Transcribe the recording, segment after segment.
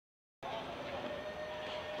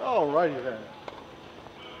Alrighty then.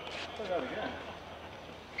 Try that again.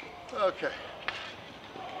 Okay.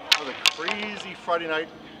 Another crazy Friday night.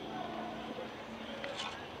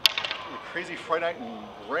 Crazy Friday night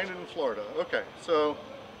in Brandon, Florida. Okay, so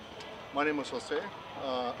my name was Jose.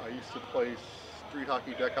 I used to play street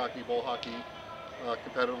hockey, deck hockey, ball hockey,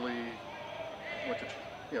 competitively. Went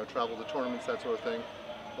to, travel to tournaments, that sort of thing.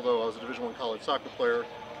 Although I was a Division I college soccer player,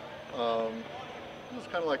 it was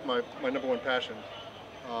kind of like my number one passion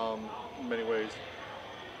in many ways.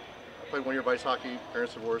 I played 1 year of ice hockey.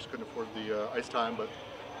 Parents divorced, couldn't afford the ice time, but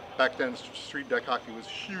back then street deck hockey was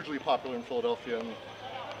hugely popular in Philadelphia,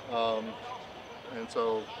 and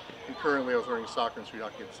so concurrently I was learning soccer and street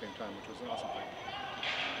hockey at the same time, which was an awesome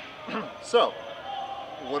thing. So,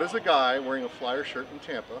 what is a guy wearing a Flyer shirt in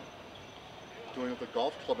Tampa doing with a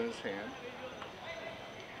golf club in his hand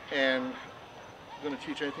and going to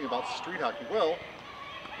teach anything about street hockey? Well,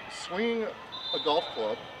 swinging a golf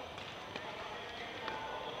club,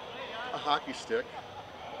 a hockey stick,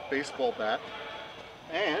 baseball bat,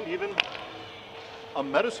 and even a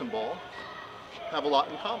medicine ball have a lot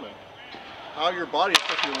in common. How your body,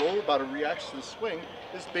 especially your lower body, reacts to the swing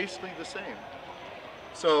is basically the same.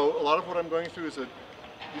 So a lot of what I'm going through is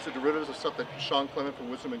these are derivatives of stuff that Sean Clement from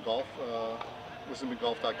Wisdom in Golf,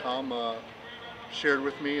 wisdominGolf.com, shared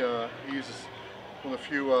with me. He uses one of the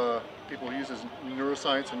few people who uses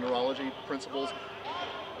neuroscience and neurology principles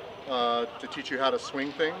to teach you how to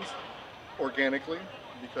swing things organically,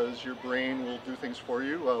 because your brain will do things for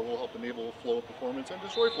you, will help enable flow of performance and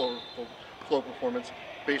destroy flow performance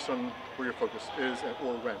based on where your focus is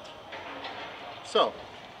or went. So,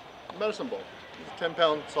 medicine ball. It's a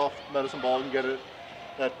 10-pound soft medicine ball. You can get it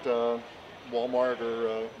at Walmart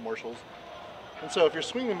or Marshall's. And so if you're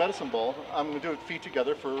swinging a medicine ball, I'm going to do it feet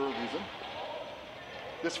together for a reason.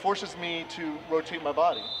 This forces me to rotate my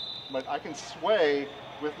body. I can sway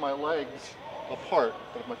with my legs apart,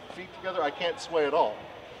 but if my feet together, I can't sway at all.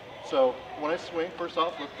 So when I swing, first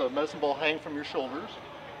off, let the medicine ball hang from your shoulders,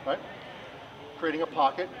 right? Creating a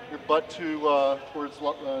pocket, your butt towards,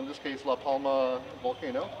 in this case, La Palma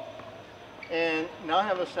volcano. And now I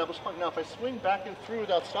have an established pocket. Now if I swing back and through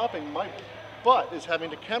without stopping, my butt is having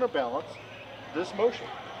to counterbalance this motion.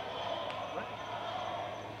 Right?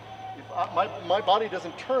 If my body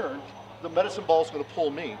doesn't turn, the medicine ball is going to pull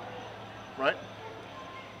me, right?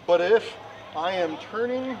 But if I am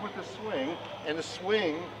turning with the swing, and the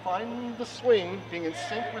swing, finding the swing being in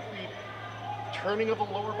sync with the turning of the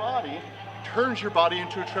lower body, turns your body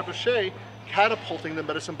into a trebuchet, catapulting the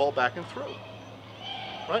medicine ball back and through,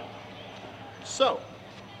 right? So,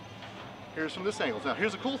 here's from this angle. Now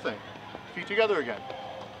here's a cool thing. Feet together again.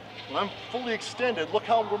 When I'm fully extended, look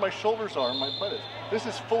where my shoulders are and my butt is. This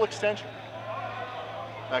is full extension.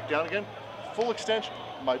 Back down again, full extension.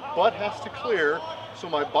 My butt has to clear so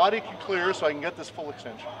my body can clear so I can get this full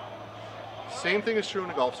extension. Same thing is true in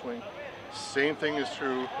a golf swing. Same thing is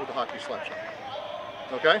true with a hockey slap shot.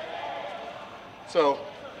 Okay? So,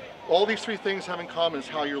 all these three things have in common is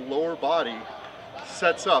how your lower body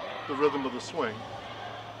sets up the rhythm of the swing.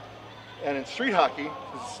 And in street hockey,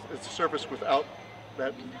 it's a surface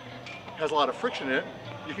that has a lot of friction in it.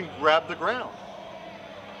 You can grab the ground.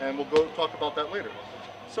 And we'll go talk about that later.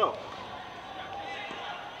 So,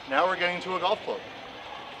 now we're getting to a golf club.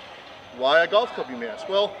 Why a golf club, you may ask?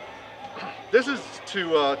 Well, this is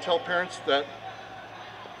to tell parents that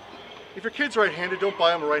if your kid's right-handed, don't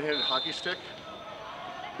buy them a right-handed hockey stick.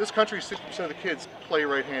 This country, 60% of the kids play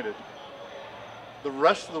right-handed. The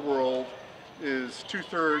rest of the world is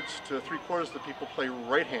 2/3 to 3/4 of the people play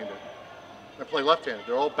right-handed. They play left-handed.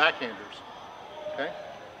 They're all backhanders. Okay?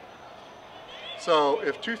 So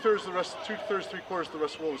if 2/3, 3/4 of the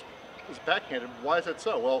rest of the world is backhanded, why is that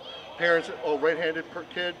so? Well, parents, right-handed per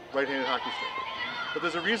kid, right-handed hockey stick. But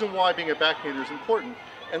there's a reason why being a backhander is important,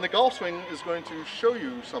 and the golf swing is going to show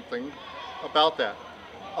you something about that.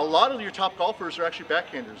 A lot of your top golfers are actually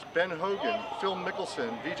backhanders. Ben Hogan, Phil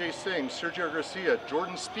Mickelson, Vijay Singh, Sergio Garcia,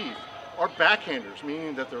 Jordan Spieth are backhanders,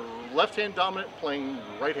 meaning that they're left-hand dominant playing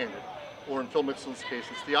right-handed. Or in Phil Mickelson's case,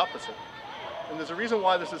 it's the opposite. And there's a reason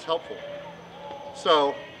why this is helpful.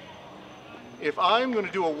 So, if I'm going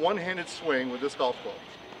to do a one-handed swing with this golf club,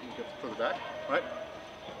 let me get further back, right?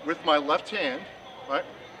 With my left hand, right?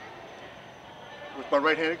 With my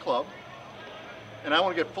right-handed club, and I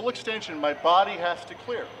want to get full extension, my body has to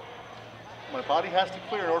clear. My body has to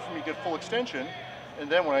clear in order for me to get full extension, and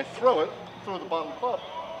then when I throw the bottom club,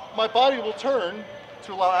 my body will turn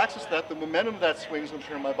to allow access to that. The momentum of that swing is going to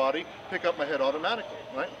turn my body, pick up my head automatically,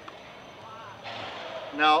 right?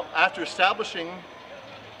 Now, after establishing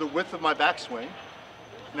the width of my backswing,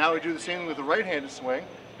 now we do the same thing with the right-handed swing,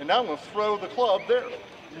 and now I'm going to throw the club there.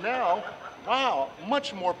 now, wow,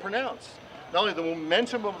 much more pronounced. Not only the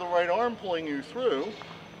momentum of the right arm pulling you through,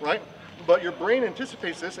 right, but your brain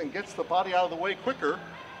anticipates this and gets the body out of the way quicker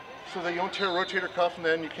so that you don't tear a rotator cuff and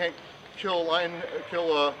then you can't kill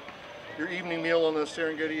your evening meal on the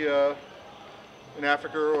Serengeti in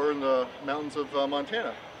Africa or in the mountains of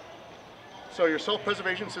Montana. So your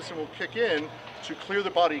self-preservation system will kick in to clear the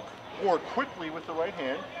body more quickly with the right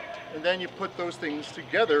hand, and then you put those things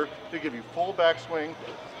together to give you full backswing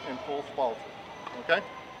and full follow through. Okay?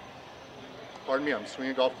 Pardon me, I'm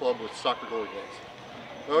swinging a golf club with soccer goalie gloves.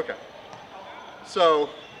 Okay. So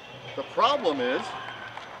the problem is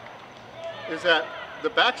that the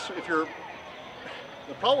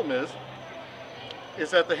problem is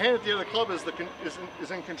that the hand at the end of the club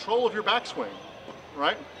is in control of your backswing,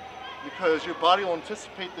 right? Because your body will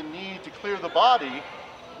anticipate the need to clear the body.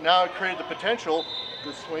 Now it created the potential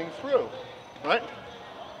to swing through, right?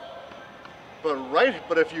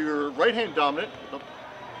 But if you're right hand dominant, the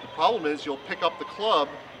problem is you'll pick up the club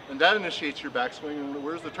and that initiates your backswing, and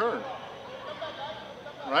where's the turn,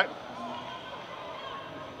 right?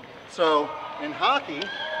 So in hockey,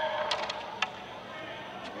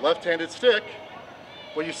 left-handed stick,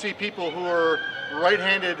 what you see people who are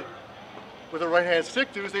right-handed with a right-handed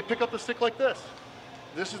stick do is they pick up the stick like this.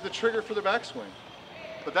 This is the trigger for the backswing.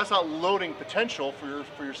 But that's not loading potential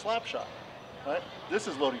for your slap shot, right? This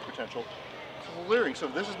is loading potential. Clearing. So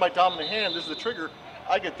this is my dominant hand, this is the trigger,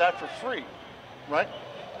 I get that for free, right?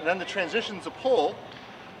 And then the transition's a pull,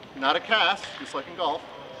 not a cast, just like in golf,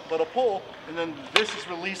 but a pull, and then this is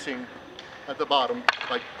releasing at the bottom,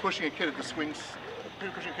 like pushing a kid at the swings,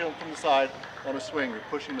 pushing a kid from the side on a swing, or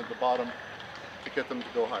pushing them at the bottom to get them to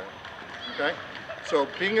go higher. Okay? So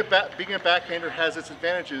being a backhander has its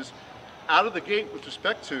advantages out of the gate with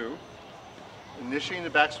respect to initiating the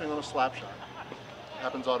backswing on a slap shot. It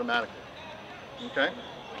happens automatically. Okay?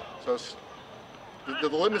 So the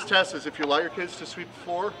litmus test is if you allow your kids to sweep the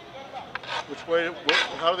floor,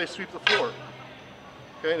 how do they sweep the floor?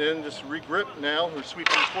 Okay, and then just regrip now, or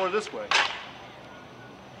sweeping the floor this way.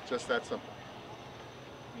 Just that simple.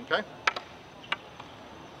 Okay?